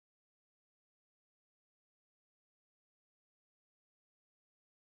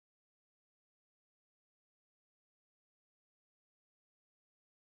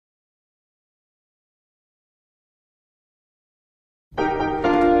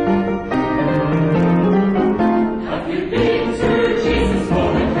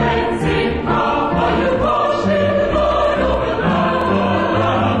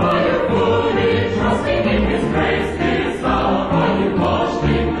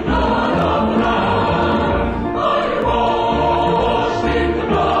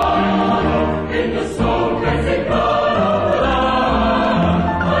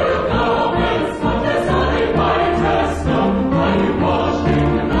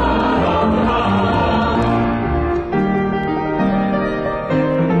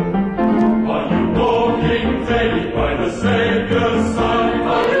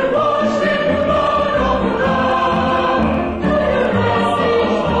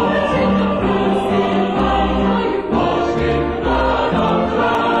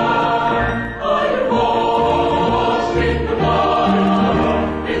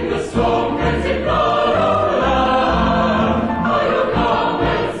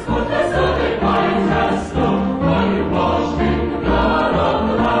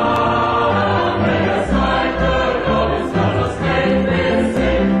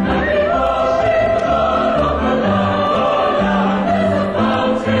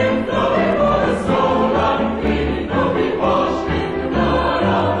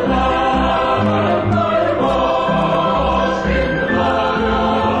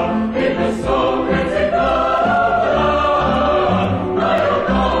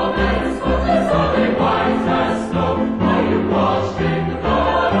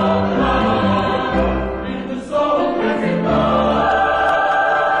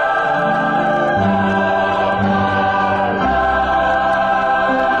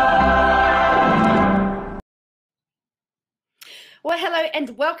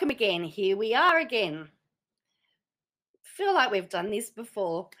and welcome again. Here we are again. Feel like we've done this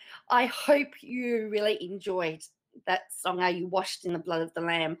before. I hope you really enjoyed that song, Are You Washed in the Blood of the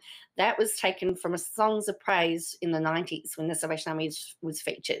Lamb? That was taken from a Songs of Praise in the 90s when the Salvation Army was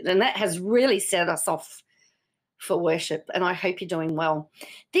featured. And that has really set us off for worship, and I hope you're doing well.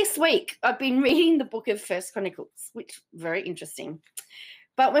 This week, I've been reading the book of First Chronicles, which is very interesting.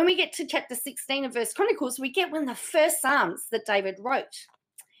 But when we get to chapter 16 of First Chronicles, we get one of the first Psalms that David wrote.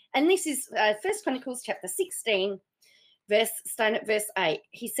 And this is First Chronicles chapter 16, starting at verse 8.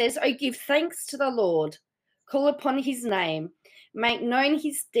 He says, "Oh, give thanks to the Lord, call upon his name, make known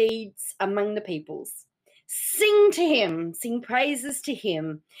his deeds among the peoples. Sing to him, sing praises to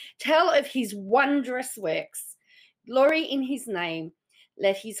him, tell of his wondrous works, glory in his name.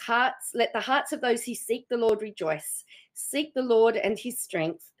 Let the hearts of those who seek the Lord rejoice. Seek the Lord and his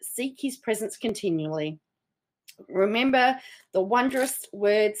strength. Seek his presence continually. Remember the wondrous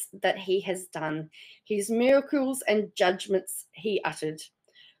words that he has done, his miracles and judgments he uttered.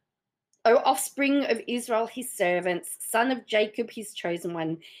 O offspring of Israel, his servants, son of Jacob, his chosen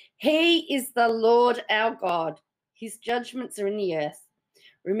one. He is the Lord our God. His judgments are in the earth.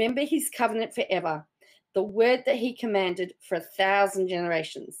 Remember his covenant forever, the word that he commanded for 1,000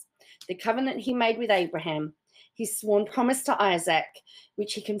 generations, the covenant he made with Abraham, his sworn promise to Isaac,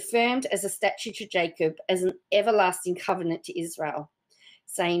 which he confirmed as a statute to Jacob, as an everlasting covenant to Israel,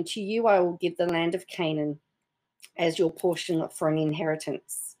 saying, to you I will give the land of Canaan as your portion for an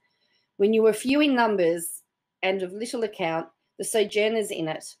inheritance. When you were few in numbers and of little account, the sojourners in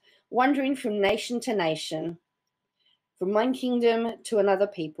it, wandering from nation to nation, from one kingdom to another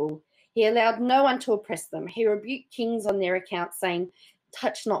people, he allowed no one to oppress them. He rebuked kings on their account, saying,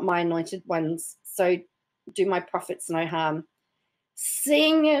 touch not my anointed ones, so do my prophets no harm.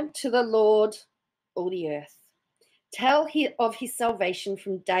 Sing to the Lord, all the earth. Tell of his salvation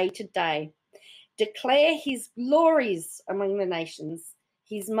from day to day. Declare his glories among the nations,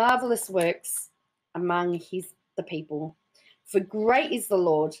 his marvelous works among the people. For great is the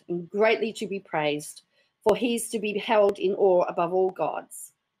Lord, and greatly to be praised, for he is to be held in awe above all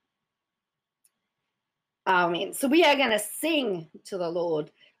gods. Amen. So we are going to sing to the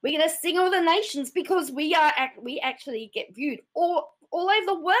Lord. We're going to sing all the nations because we actually get viewed all over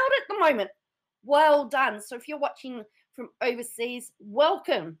the world at the moment. Well done. So if you're watching from overseas,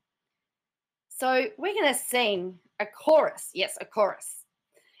 welcome. So we're going to sing a chorus. Yes, a chorus.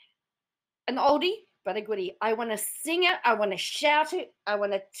 An oldie, but a goodie. I want to sing it. I want to shout it. I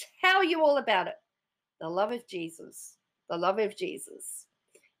want to tell you all about it. The love of Jesus. The love of Jesus.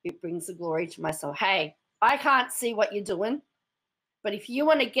 It brings the glory to my soul. Hey, I can't see what you're doing. But if you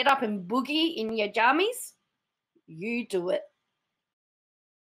want to get up and boogie in your jammies, you do it.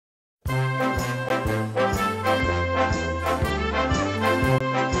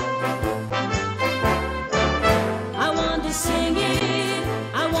 I want to sing it,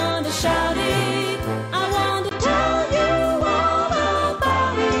 I want to shout it, I want to tell you all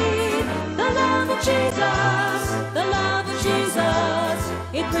about it. The love of Jesus, the love of Jesus,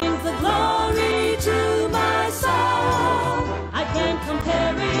 it brings the glory to my soul. I can't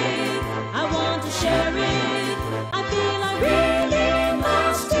compare it, I want to share it, I feel I really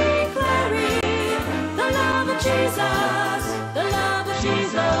must declare it. The love of Jesus, the love of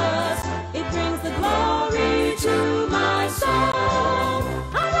Jesus, it brings the glory to my soul.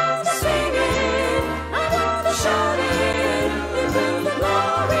 I want to sing it, I want to shout it, it brings the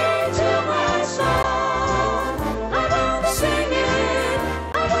glory to my soul. I want to sing it,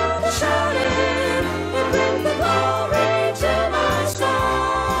 I want to shout it, it brings the glory to my soul.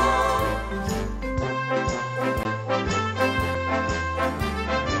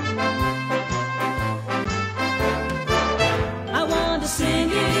 I want to sing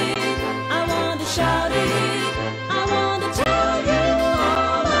it, I want to shout it, I want to tell you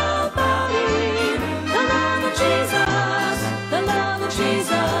all about it. The love of Jesus, the love of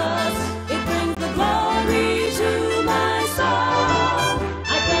Jesus, it brings the glory to my soul.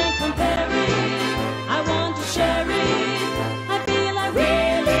 I can't compare it, I want to share it, I feel I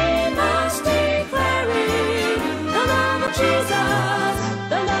really must declare it. The love of Jesus,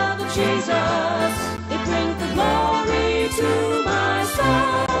 the love of Jesus, it brings the glory to my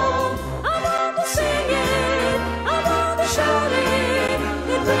soul. I want to sing it, I want to shout it,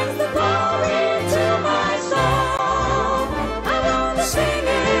 it brings the glory to my soul. I want to sing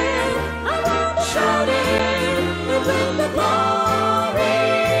it, I want to shout it, it brings the glory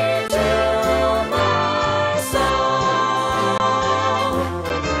to my soul.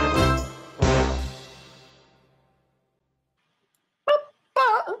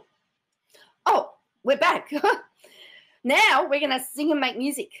 Oh, we're back. Now we're going to sing and make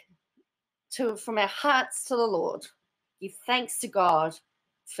music from our hearts to the Lord. Give thanks to God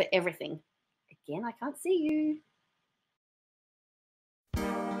for everything. Again, I can't see you.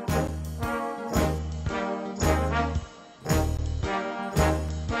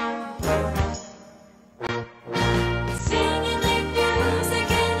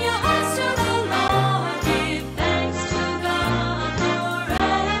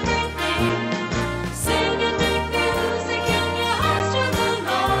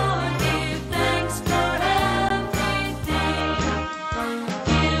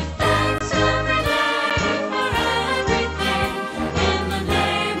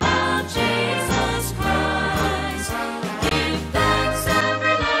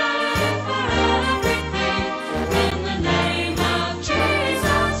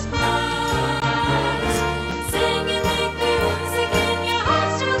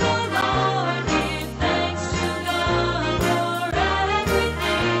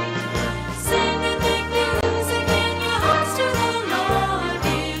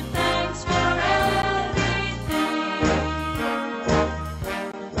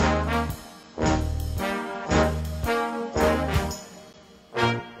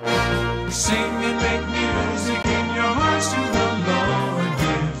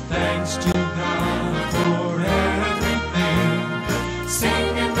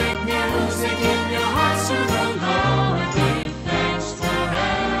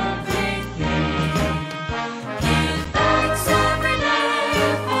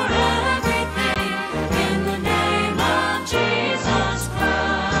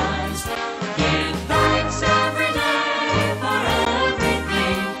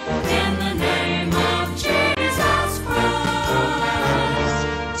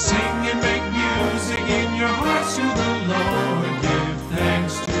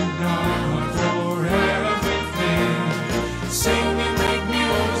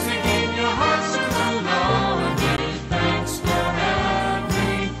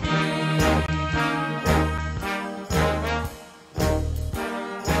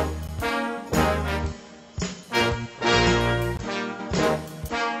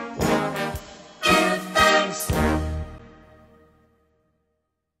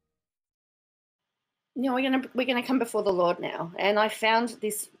 Now we're gonna come before the Lord now, and I found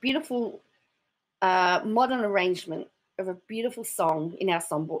this beautiful modern arrangement of a beautiful song in our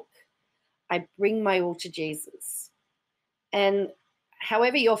songbook. I bring my all to Jesus, and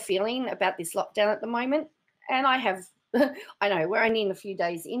however you're feeling about this lockdown at the moment, and I have, I know we're only in a few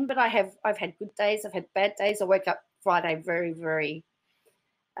days in, but I've had good days, I've had bad days. I woke up Friday very, very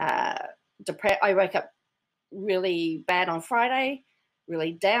depressed. I woke up really bad on Friday,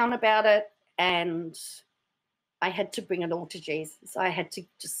 really down about it. And I had to bring it all to Jesus. I had to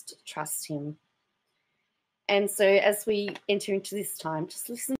just trust him. And so as we enter into this time, just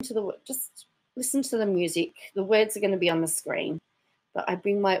listen to the music. The words are going to be on the screen. But I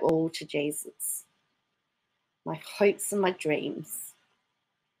bring my all to Jesus. My hopes and my dreams.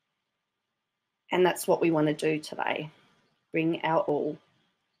 And that's what we want to do today. Bring our all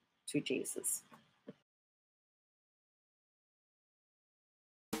to Jesus.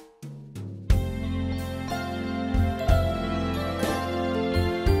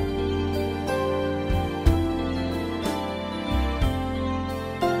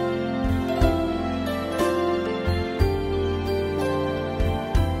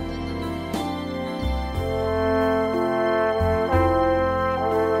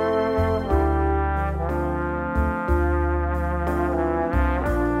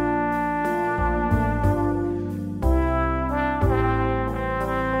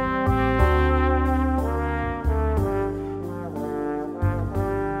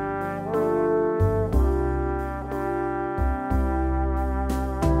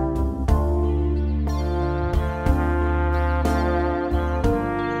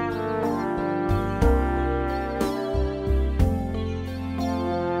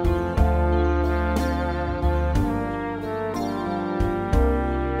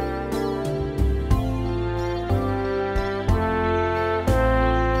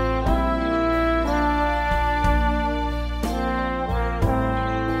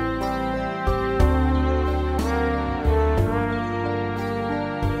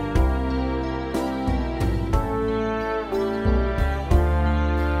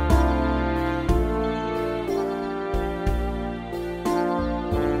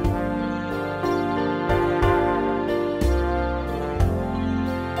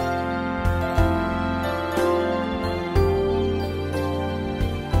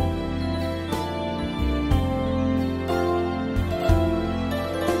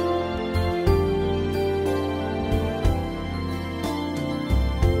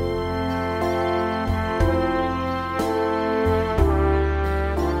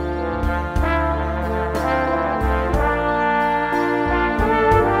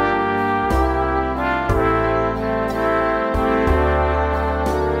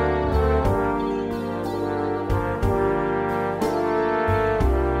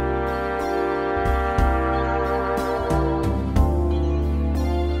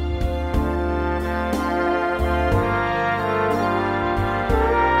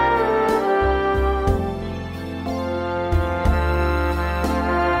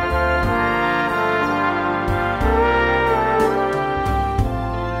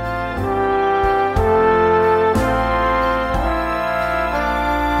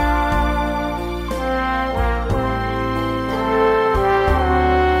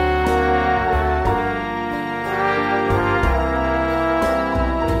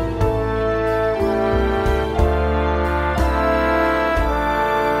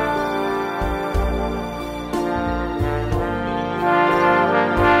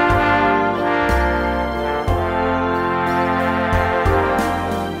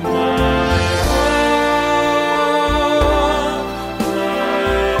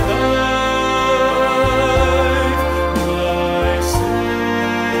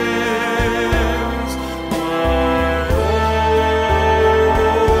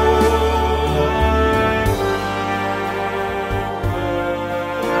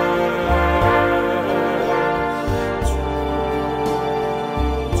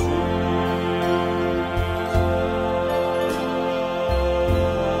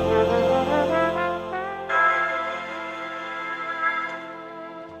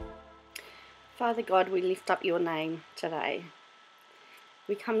 Father God, we lift up your name today.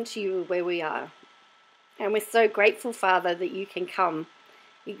 We come to you where we are. And we're so grateful, Father, that you can come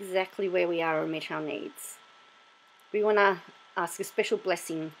exactly where we are and meet our needs. We want to ask a special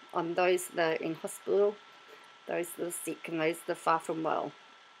blessing on those that are in hospital, those that are sick, and those that are far from well.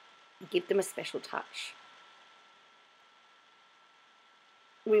 Give them a special touch.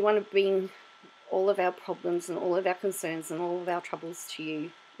 We want to bring all of our problems and all of our concerns and all of our troubles to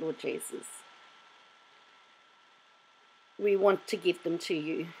you, Lord Jesus. We want to give them to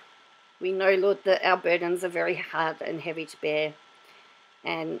you. We know, Lord, that our burdens are very hard and heavy to bear,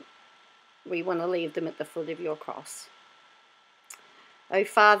 and we want to leave them at the foot of your cross. Oh,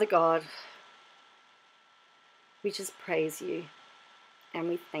 Father God, we just praise you and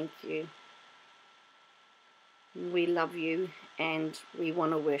we thank you. We love you and we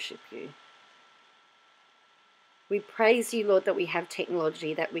want to worship you. We praise you, Lord, that we have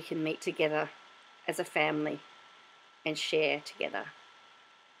technology that we can meet together as a family and share together.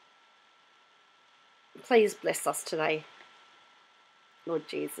 Please bless us today, Lord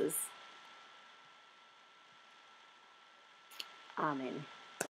Jesus. Amen.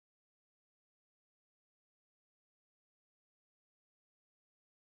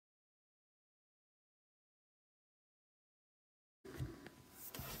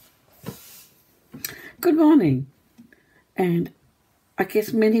 Good morning. And I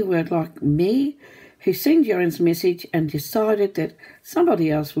guess many were like me who seen Joanne's message and decided that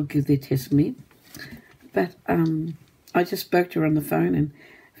somebody else would give their testimony. But I just spoke to her on the phone and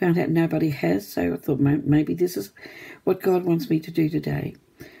found out nobody has, so I thought maybe this is what God wants me to do today.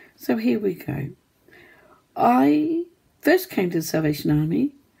 So here we go. I first came to the Salvation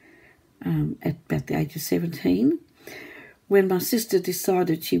Army at about the age of 17 when my sister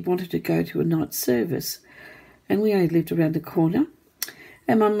decided she wanted to go to a night service, and we only lived around the corner,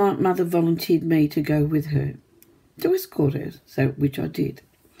 and my mother volunteered me to go with her, to escort her, which I did.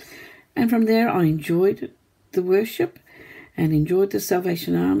 And from there I enjoyed the worship and enjoyed the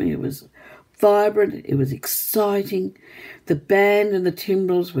Salvation Army. It was vibrant, it was exciting, the band and the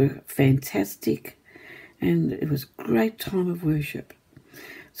timbrels were fantastic, and it was a great time of worship.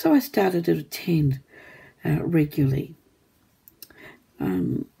 So I started to attend regularly.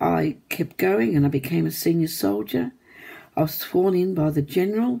 I kept going and I became a senior soldier. I was sworn in by the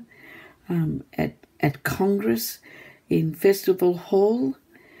General at Congress in Festival Hall,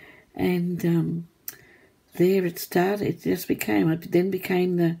 and there it started. It just became. I then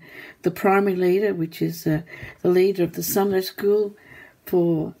became the primary leader, which is the leader of the Sunday school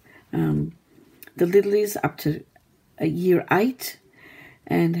for the Littlies up to year 8,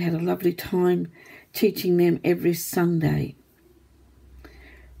 and had a lovely time teaching them every Sunday.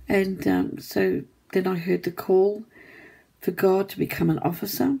 And so then I heard the call for God to become an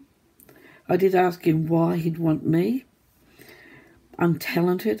officer. I did ask him why he'd want me. I'm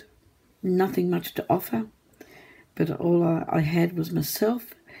talented, nothing much to offer, but all I had was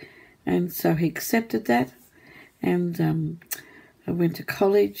myself. And so he accepted that, and I went to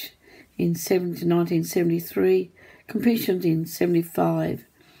college in 1973, commissioned in 75,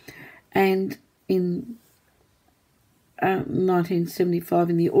 and in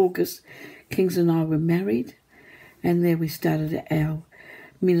 1975 in the August, Kings and I were married, and there we started our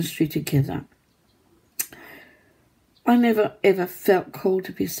ministry together. I never ever felt called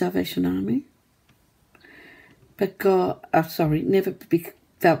to be a Salvation Army, but felt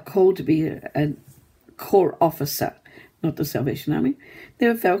called to be a corps officer, not the Salvation Army.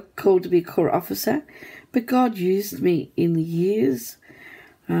 Never felt called to be a corps officer, but God used me in the years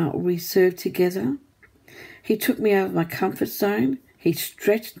we served together. He took me out of my comfort zone. He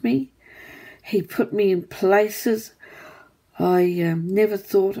stretched me. He put me in places I never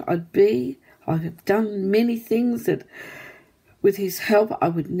thought I'd be. I have done many things that, with his help, I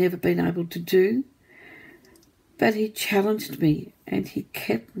would never been able to do. But he challenged me and he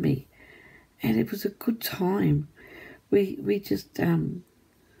kept me, and it was a good time. He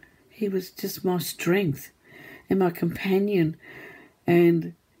was just my strength and my companion,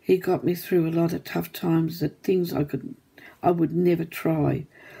 and he got me through a lot of tough times, that things I would never try,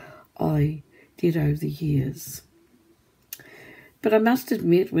 I did over the years. But I must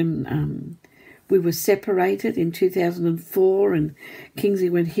admit, when we were separated in 2004, and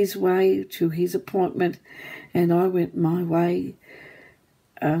Kingsley went his way to his appointment, and I went my way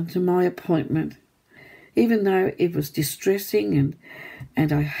to my appointment, even though it was distressing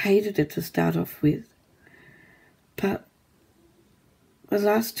and I hated it to start off with. But the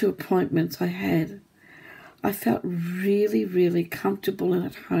last 2 appointments I had, I felt really, really comfortable and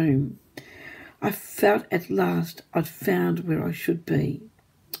at home. I felt at last I'd found where I should be.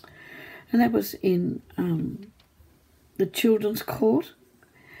 and that was in the children's court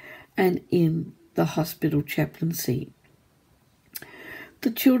and in the hospital chaplaincy.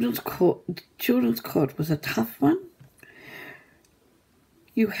 The children's court was a tough one.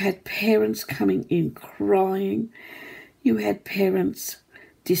 You had parents coming in crying. You had parents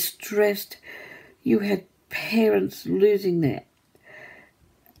distressed. You had parents losing their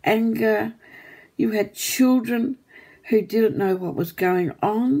anger. You had children who didn't know what was going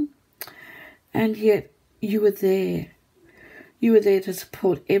on. And yet you were there. You were there to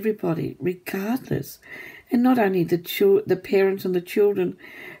support everybody, regardless. And not only the parents and the children,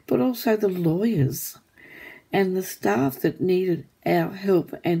 but also the lawyers and the staff that needed our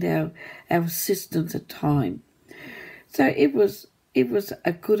help and our assistance at time. So it was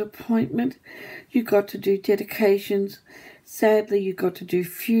a good appointment. You got to do dedications. Sadly, you got to do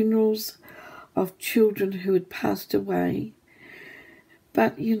funerals of children who had passed away.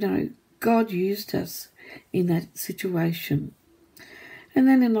 But, God used us in that situation. And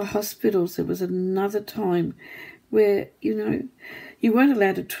then in the hospitals, there was another time where, you weren't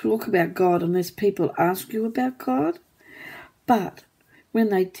allowed to talk about God unless people asked you about God. But when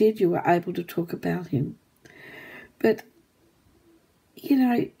they did, you were able to talk about him. But,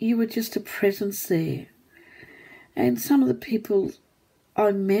 you were just a presence there. And some of the people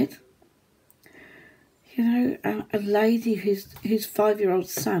I met, a lady whose 5-year-old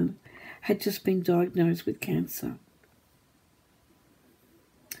son had just been diagnosed with cancer.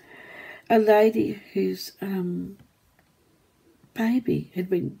 A lady whose baby had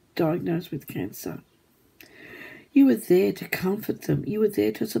been diagnosed with cancer. You were there to comfort them. You were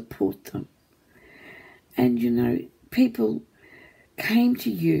there to support them. And, people came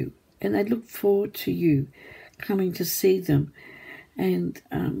to you and they looked forward to you coming to see them and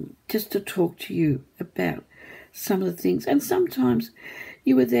just to talk to you about some of the things. And sometimes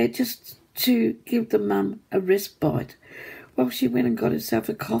you were there just to give the mum a respite while she went and got herself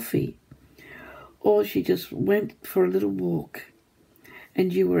a coffee, or she just went for a little walk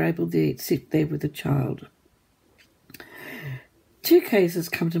and you were able to sit there with the child. 2 cases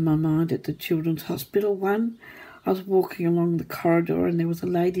come to my mind at the Children's Hospital. One, I was walking along the corridor and there was a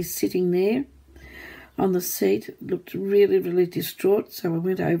lady sitting there on the seat, looked really, really distraught, so I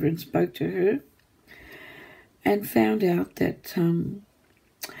went over and spoke to her and found out that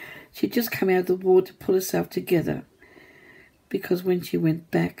she'd just come out of the ward to pull herself together because when she went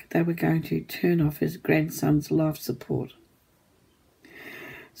back, they were going to turn off his grandson's life support.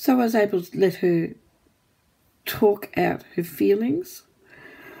 So I was able to let her talk out her feelings.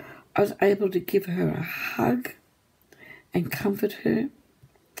 I was able to give her a hug and comfort her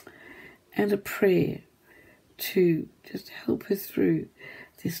and a prayer to just help her through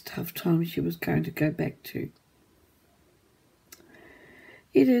this tough time she was going to go back to.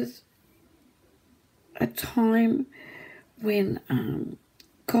 It is a time when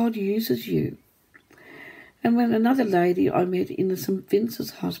God uses you. And when another lady I met in the St.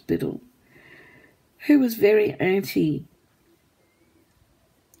 Vincent's Hospital, who was very anti-Christ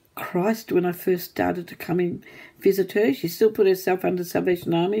when I first started to come and visit her. She still put herself under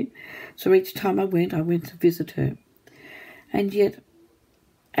Salvation Army, so each time I went to visit her. And yet,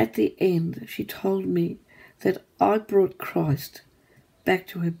 at the end, she told me that I brought Christ back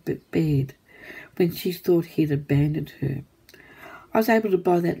to her bed when she thought he'd abandoned her. I was able to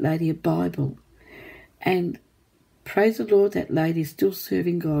buy that lady a Bible, and praise the Lord, that lady is still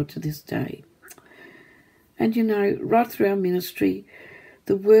serving God to this day. And right through our ministry,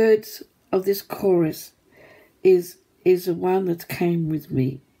 the words of this chorus is the one that came with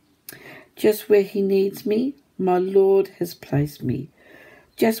me. Just where he needs me, my Lord has placed me.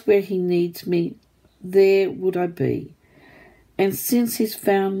 Just where he needs me, there would I be. And since he's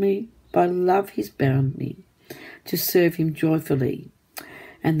found me, by love he's bound me to serve him joyfully.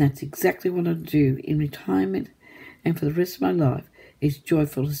 And that's exactly what I do in retirement and for the rest of my life, is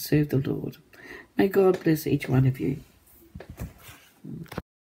joyful to serve the Lord. May God bless each one of you.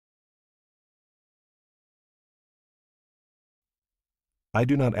 I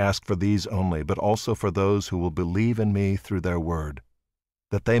do not ask for these only, but also for those who will believe in me through their word,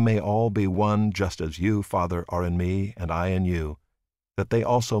 that they may all be one, just as you, Father, are in me and I in you, that they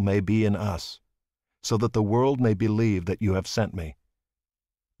also may be in us, so that the world may believe that you have sent me.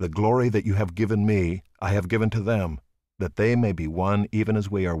 The glory that you have given me, I have given to them, that they may be one even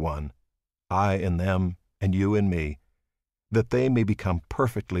as we are one, I in them and you in me, that they may become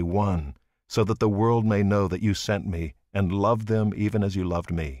perfectly one, so that the world may know that you sent me and loved them even as you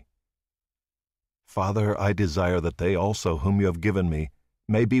loved me. Father, I desire that they also whom you have given me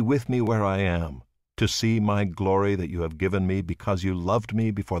may be with me where I am, to see my glory that you have given me because you loved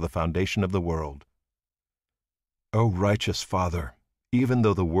me before the foundation of the world. O righteous Father, even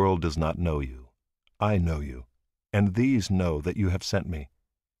though the world does not know you, I know you, and these know that you have sent me.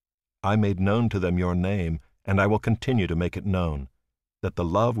 I made known to them your name, and I will continue to make it known, that the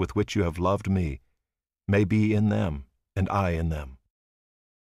love with which you have loved me may be in them, and I in them.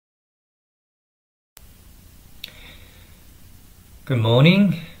 Good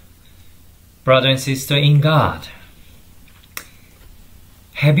morning, brother and sister in God.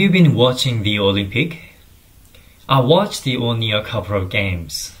 Have you been watching the Olympic? I watched only a couple of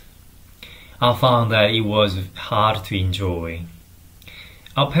games. I found that it was hard to enjoy.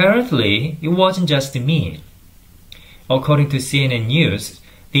 Apparently, it wasn't just me. According to CNN News,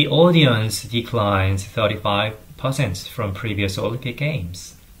 the audience declined 35% from previous Olympic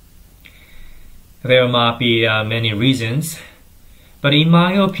Games. There might be many reasons, but in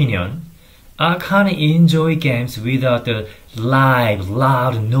my opinion, I can't enjoy games without the live,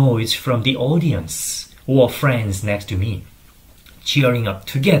 loud noise from the audience or friends next to me, cheering up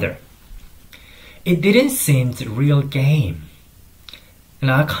together. It didn't seem a real game. And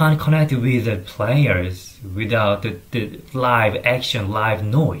I can't connect with the players without the live action, live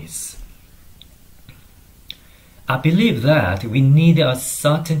noise. I believe that we need a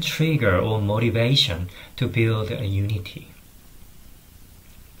certain trigger or motivation to build a unity.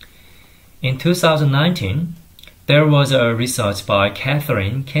 In 2019, there was a research by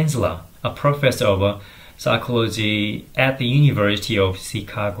Catherine Kinsler, a professor of psychology at the University of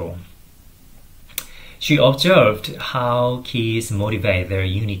Chicago. She observed how kids motivate their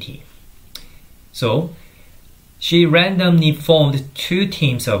unity. So, she randomly formed 2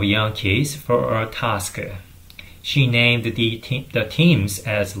 teams of young kids for a task. She named the teams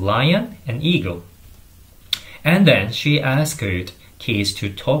as Lion and Eagle. And then she asked kids to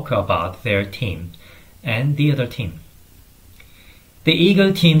talk about their team and the other team. The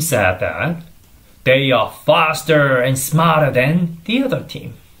Eagle team said that they are faster and smarter than the other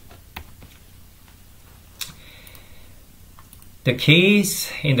team. The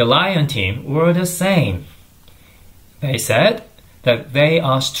kids in the Lion team were the same. They said that they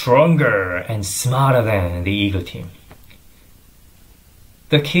are stronger and smarter than the Eagle team.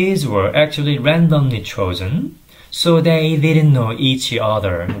 The kids were actually randomly chosen, so they didn't know each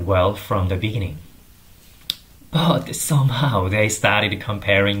other well from the beginning. But somehow they started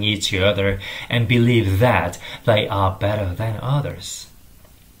comparing each other and believed that they are better than others.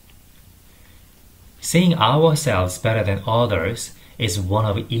 Seeing ourselves better than others is one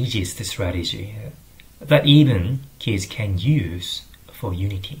of the easiest strategies that even kids can use for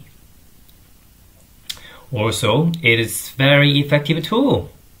unity. Also, it is a very effective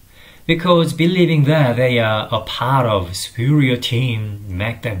tool because believing that they are a part of a superior team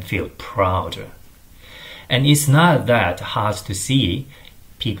makes them feel proud. And it's not that hard to see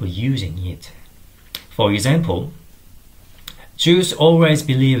people using it. For example, Jews always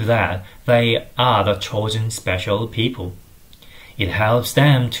believe that they are the chosen special people. It helps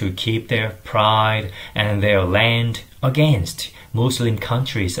them to keep their pride and their land against Muslim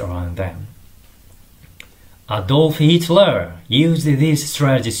countries around them. Adolf Hitler used this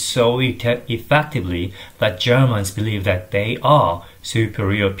strategy so effectively that Germans believe that they are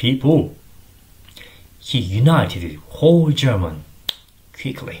superior people. He united the whole German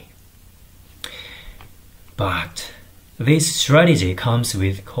quickly. But this strategy comes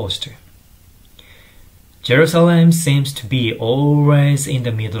with cost. Jerusalem seems to be always in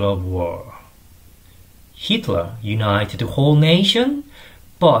the middle of war. Hitler united the whole nation,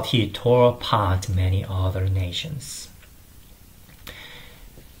 but he tore apart many other nations.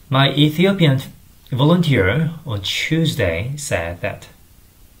 My Ethiopian volunteer on Tuesday said that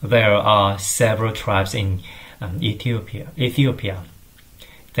there are several tribes in Ethiopia.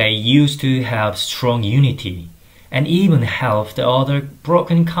 They used to have strong unity and even help the other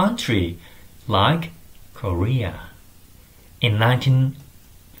broken country like Korea in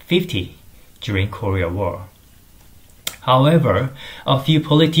 1950 during Korea War. However, a few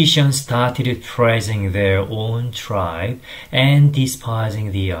politicians started praising their own tribe and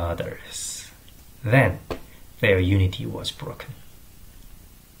despising the others. Then their unity was broken.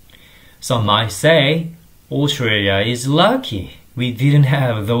 Some might say Australia is lucky we didn't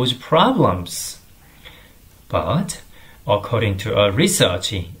have those problems. But according to a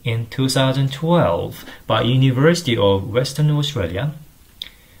research in 2012 by University of Western Australia,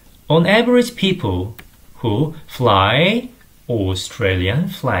 on average people who fly Australian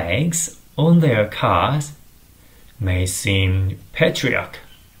flags on their cars may seem patriotic,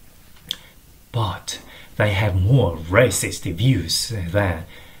 but they have more racist views than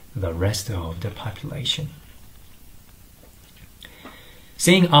the rest of the population.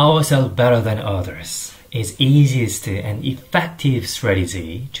 Seeing ourselves better than others is easiest and effective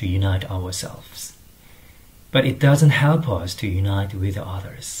strategy to unite ourselves. But it doesn't help us to unite with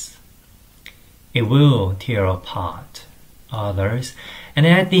others. It will tear apart others and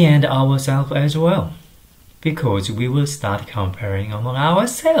at the end ourselves as well, because we will start comparing among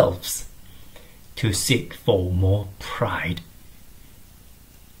ourselves to seek for more pride.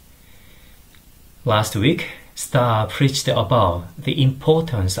 Last week, Star preached about the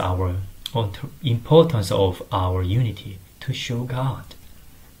importance of our unity to show God.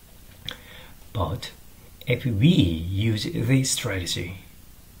 But if we use this strategy,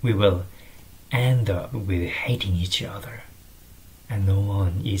 we will end up with hating each other, and no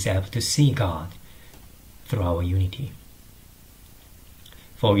one is able to see God through our unity.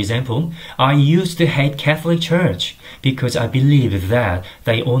 For example, I used to hate Catholic Church because I believed that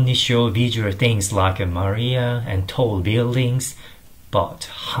they only show visual things like Maria and tall buildings, but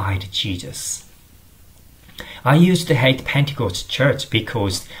hide Jesus. I used to hate Pentecost Church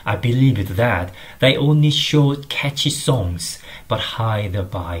because I believed that they only showed catchy songs, but hide the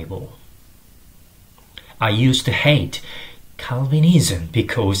Bible. I used to hate Calvinism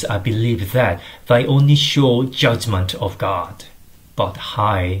because I believed that they only show judgment of God, but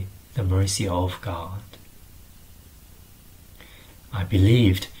hide the mercy of God. I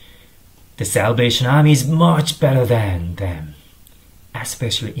believed the Salvation Army is much better than them,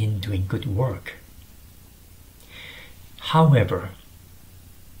 especially in doing good work. However,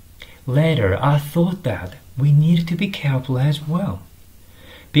 later I thought that we needed to be careful as well,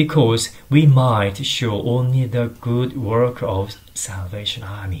 because we might show only the good work of Salvation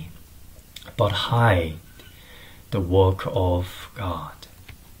Army, but hide the work of God.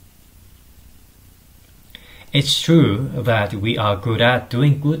 It's true that we are good at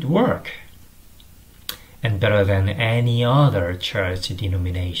doing good work, and better than any other church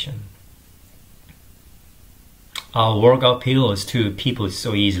denomination. Our work appeals to people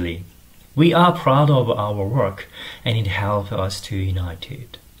so easily. We are proud of our work, and it helps us to unite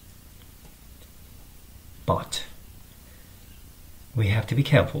it. But we have to be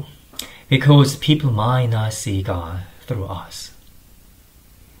careful, because people might not see God through us.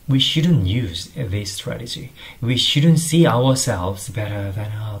 We shouldn't use this strategy. We shouldn't see ourselves better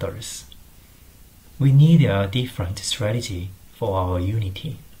than others. We need a different strategy for our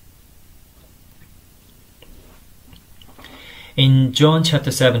unity. In John chapter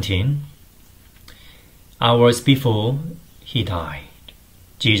 17, hours before he died,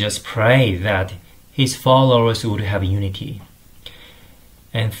 Jesus prayed that his followers would have unity.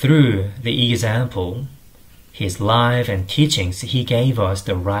 And through the example, his life and teachings, he gave us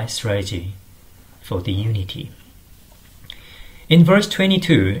the right strategy for the unity. In verse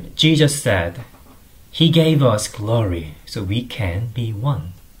 22, Jesus said, He gave us glory so we can be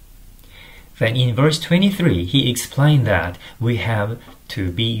one. Then in verse 23, he explained that we have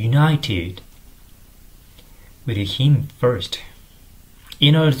to be united with him first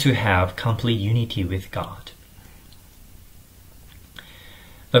in order to have complete unity with God.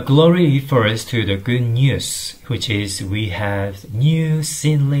 The glory refers to the good news, which is we have new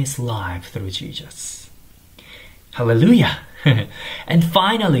sinless life through Jesus. Hallelujah! And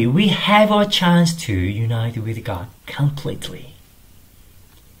finally, we have a chance to unite with God completely.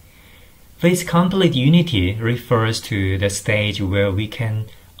 This complete unity refers to the stage where we can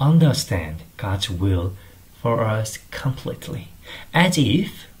understand God's will for us completely, as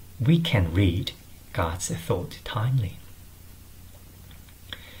if we can read God's thought timely.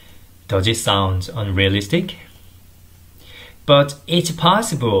 Does it sound unrealistic? But it's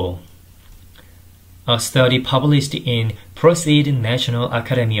possible. A study published in Proceed National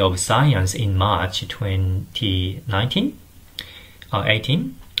Academy of Science in March 2018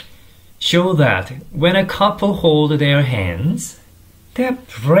 showed that when a couple hold their hands, their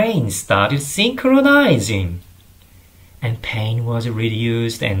brains started synchronizing, and pain was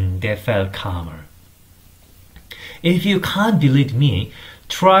reduced and they felt calmer. If you can't believe me,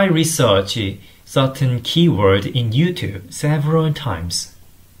 try research certain keyword in YouTube several times.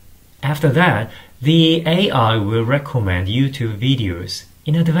 After that, the AI will recommend YouTube videos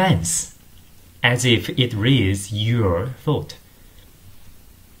in advance, as if it reads your thought.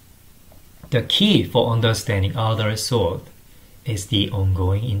 The key for understanding others' thought is the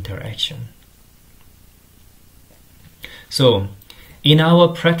ongoing interaction. So, in our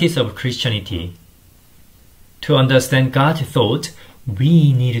practice of Christianity, to understand God's thought,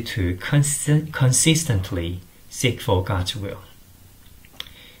 we need to consistently seek for God's will.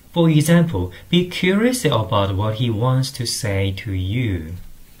 For example, be curious about what He wants to say to you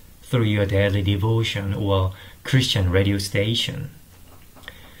through your daily devotion or Christian radio station.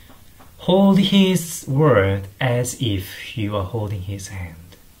 Hold His word as if you are holding His hand.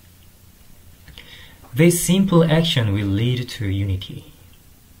 This simple action will lead to unity.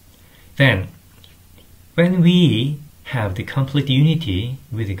 Then, when we have the complete unity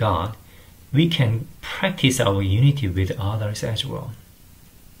with God, we can practice our unity with others as well.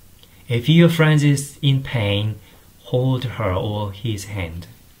 If your friend is in pain, hold her or his hand.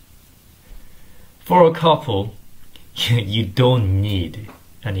 For a couple, you don't need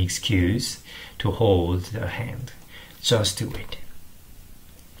an excuse to hold their hand. Just do it.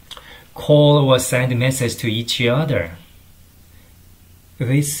 Call or send a message to each other.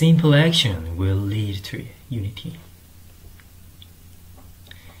 This simple action will lead to unity.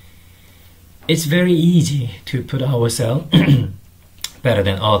 It's very easy to put ourselves better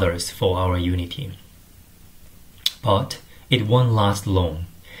than others for our unity. But it won't last long.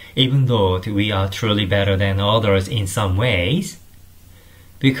 Even though we are truly better than others in some ways,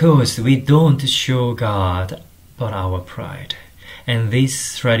 because we don't show God but our pride. And this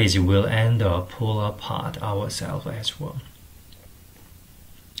strategy will end up pull apart ourselves as well.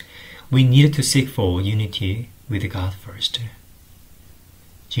 We need to seek for unity with God first.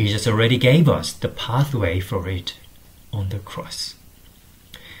 Jesus already gave us the pathway for it on the cross.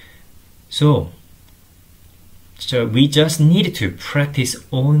 So we just need to practice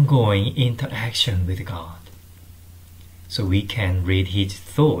ongoing interaction with God so we can read His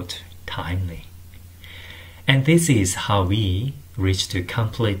thought timely. And this is how we reach to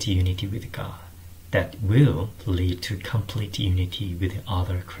complete unity with God that will lead to complete unity with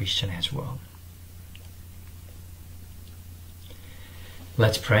other Christians as well.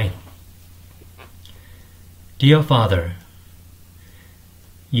 Let's pray. Dear Father,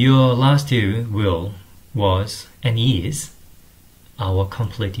 your last will was and is our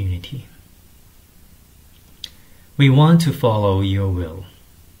complete unity. We want to follow your will,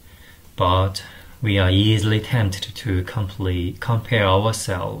 but we are easily tempted to compare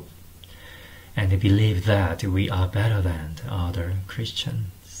ourselves and believe that we are better than other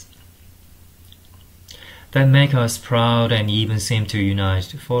Christians. That make us proud and even seem to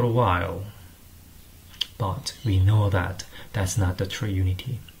unite for a while. But we know that that's not the true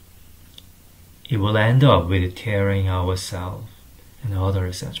unity. It will end up with tearing ourselves and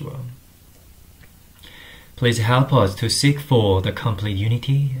others as well. Please help us to seek for the complete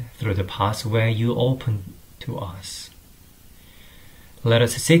unity through the pathway you open to us. Let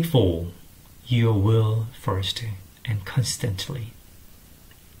us seek for your will first and constantly.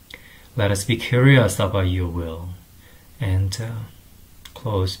 Let us be curious about your will and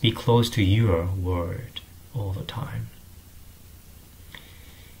be close to your word all the time.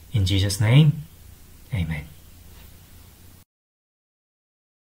 In Jesus' name, amen.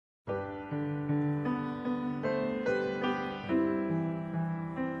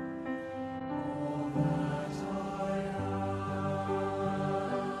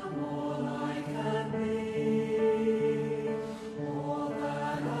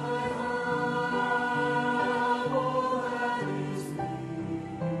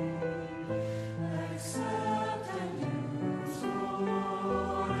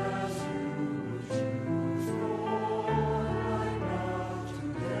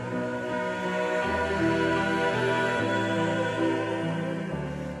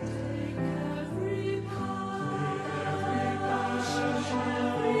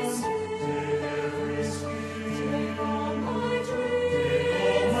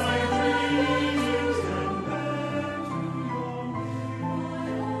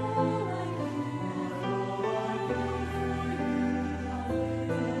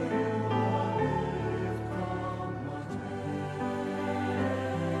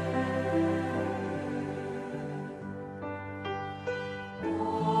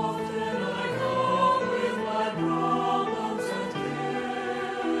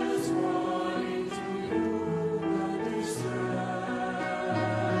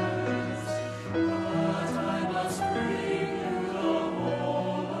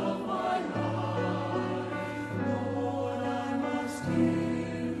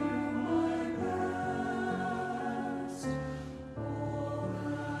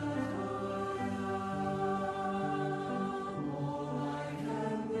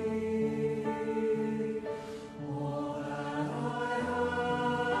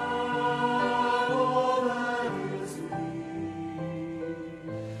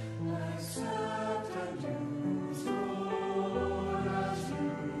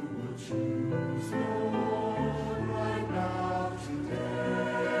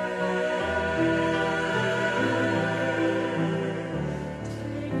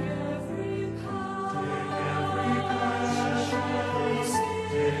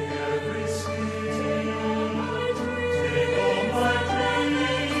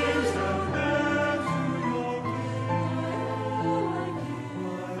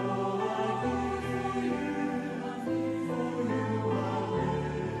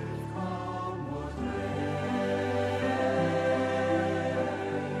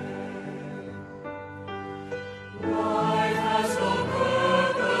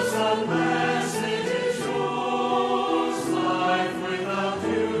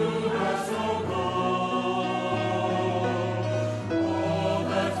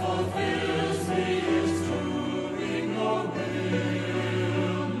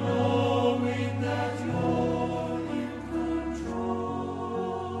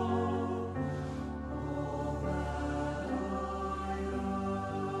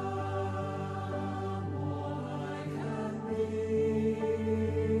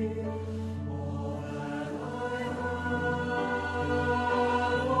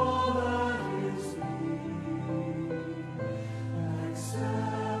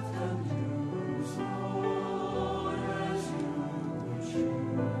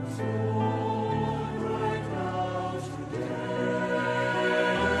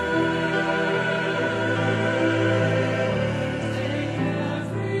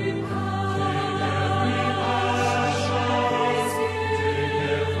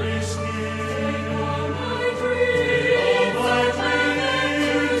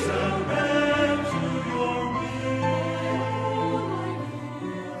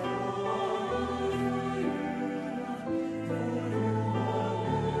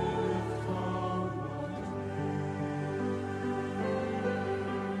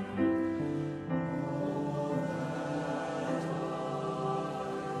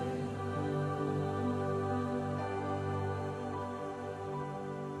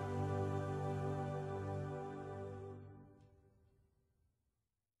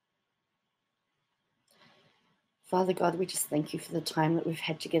 Father God, we just thank you for the time that we've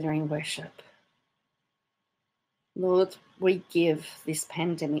had together in worship. Lord, we give this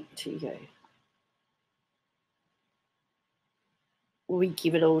pandemic to you. We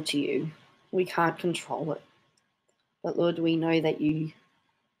give it all to you. We can't control it. But Lord, we know that you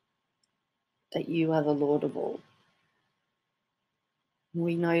are the Lord of all.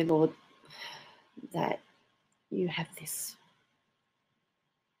 We know, Lord, that you have this.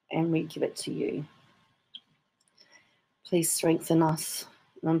 And we give it to you. Please strengthen us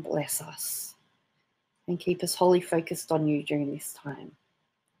and bless us and keep us wholly focused on you during this time.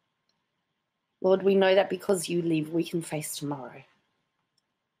 Lord, we know that because you live, we can face tomorrow.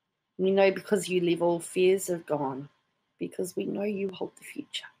 We know because you live, all fears are gone, because we know you hold the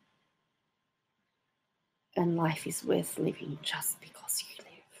future. And life is worth living just because you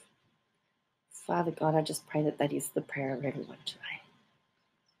live. Father God, I just pray that that is the prayer of everyone today.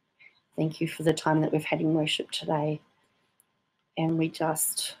 Thank you for the time that we've had in worship today. And we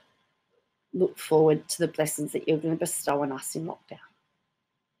just look forward to the blessings that you're going to bestow on us in lockdown.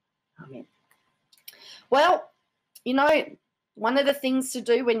 Amen. Well, you know, one of the things to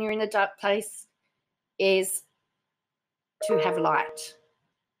do when you're in a dark place is to have light,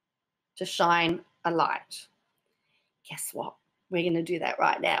 to shine a light. Guess what? We're going to do that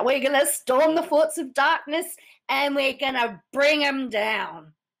right now. We're going to storm the forts of darkness and we're going to bring them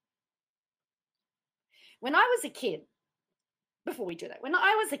down. When I was a kid, before we do that, when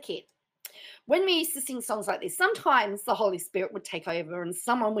I was a kid, when we used to sing songs like this, sometimes the Holy Spirit would take over and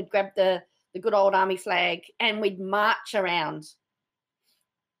someone would grab the good old army flag and we'd march around.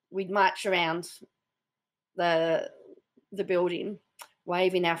 We'd march around the building,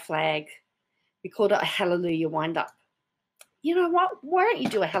 waving our flag. We called it a hallelujah wind-up. You know what? Why don't you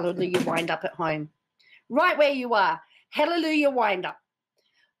do a hallelujah wind-up at home? Right where you are. Hallelujah wind-up.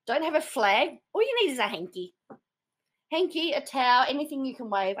 Don't have a flag. All you need is a hanky. Hanky, a towel, anything you can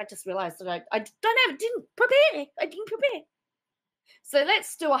wave. I just realised that I didn't prepare. So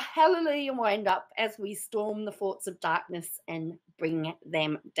let's do a hallelujah wind up as we storm the forts of darkness and bring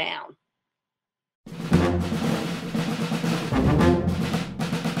them down.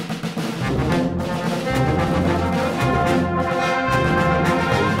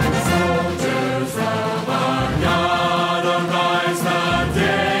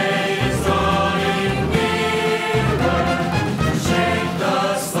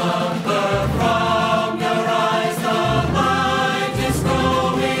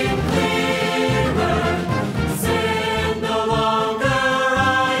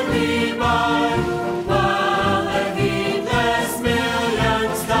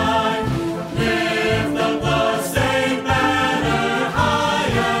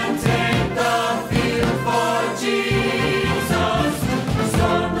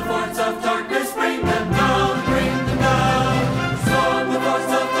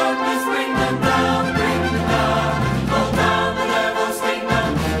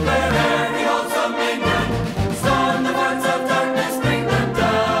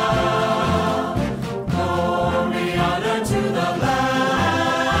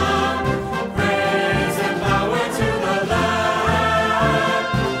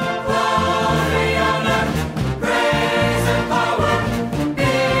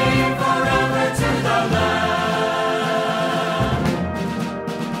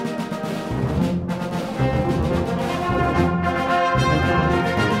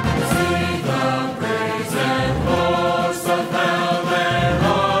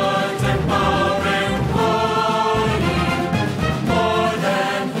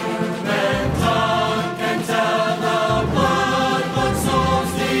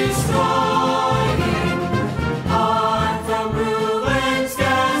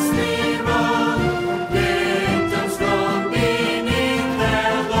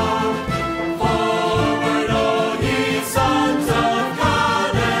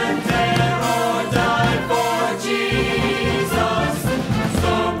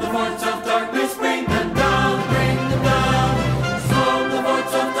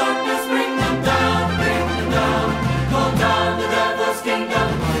 devil's kingdom,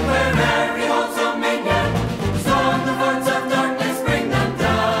 where every holds dominion. Storm the forts of darkness, bring them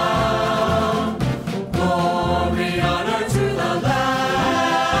down. Glory, honor to the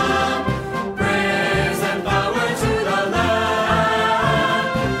Lamb. Praise and power to the Lamb.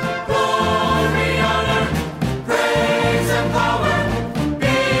 Glory, honor, praise and power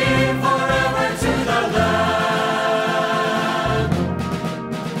be forever to the Lamb.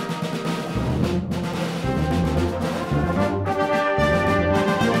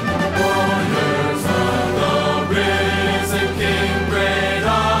 Warriors of the risen King, great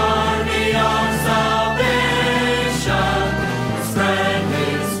army of salvation, spread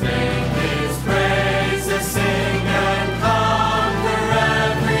His fame, His praises sing, and conquer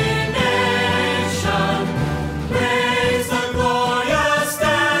every nation. Raise the glorious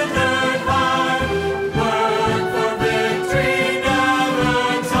standard high, work for victory,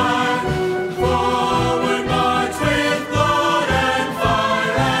 never tire. Forward march with blood and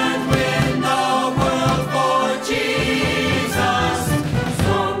fire, and win the world for Jesus.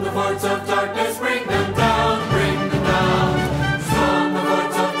 Storm the forts of darkness, bring them down, bring them down. Storm the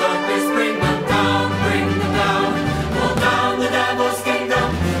forts of darkness, bring them down, bring them down. Pull down the devil's kingdom,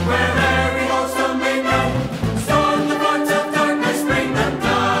 where every holds dominion. Storm the forts of darkness, bring them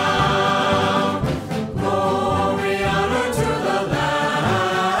down. Glory, honor to the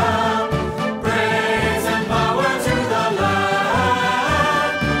Lamb. Praise and power to the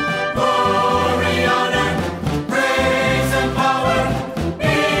Lamb. Glory, honor, praise and power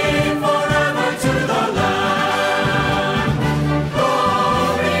be forever to the Lamb.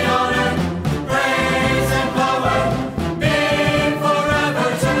 Glory, honor, praise and power be forever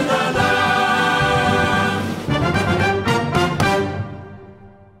to the Lamb.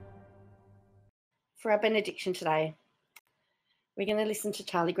 For our benediction today, we're going to listen to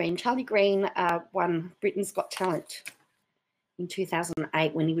Charlie Green. Charlie Green won Britain's Got Talent in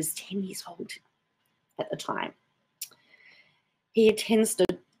 2008 when he was 10 years old at the time. He attends the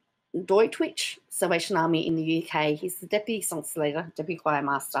Deutsch Salvation Army in the UK. He's the deputy songster leader, deputy choir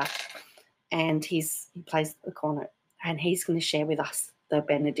master, and he plays the cornet, and he's going to share with us the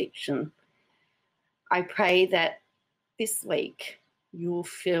benediction. I pray that this week you will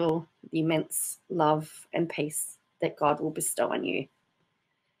feel the immense love and peace that God will bestow on you.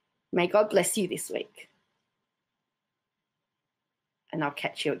 May God bless you this week. And I'll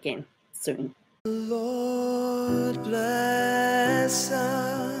catch you again soon. Lord bless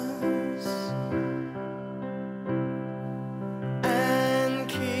us and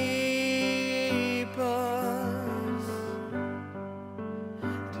keep us.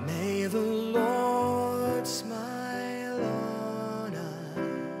 May the Lord smile on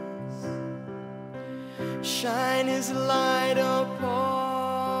us, shine His light upon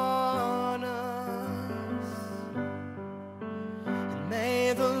us, and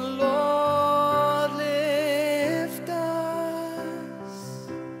may the Lord lift us,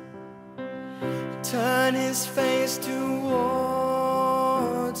 turn His face towards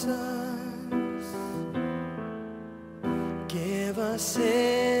us, give us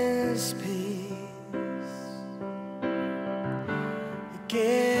His peace,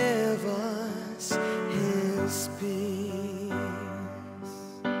 give us His peace.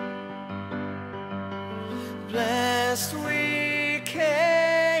 Blessed we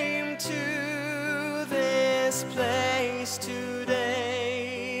came to this place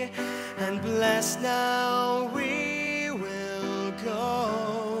today, and blessed now we will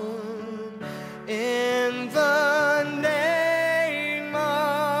go in the name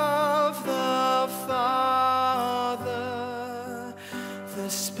of the Father, the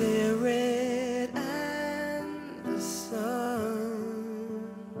Spirit, and the Son.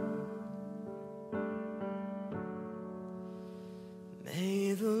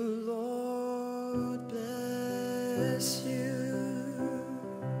 May the Lord bless you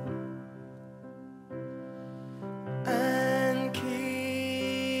and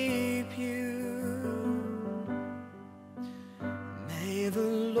keep you. May the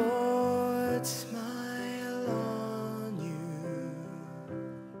Lord smile on you,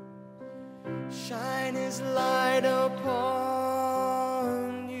 shine His light upon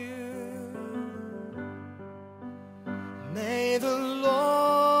you. May the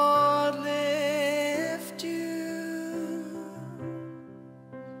Lord lift you,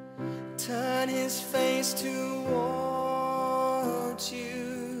 turn His face towards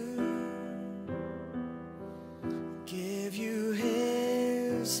you, give you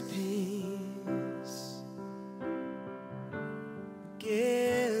His peace,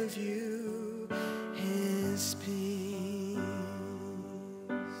 give you His peace.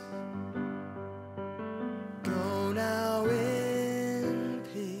 Go now in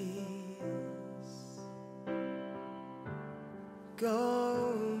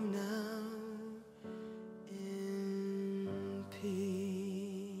home now.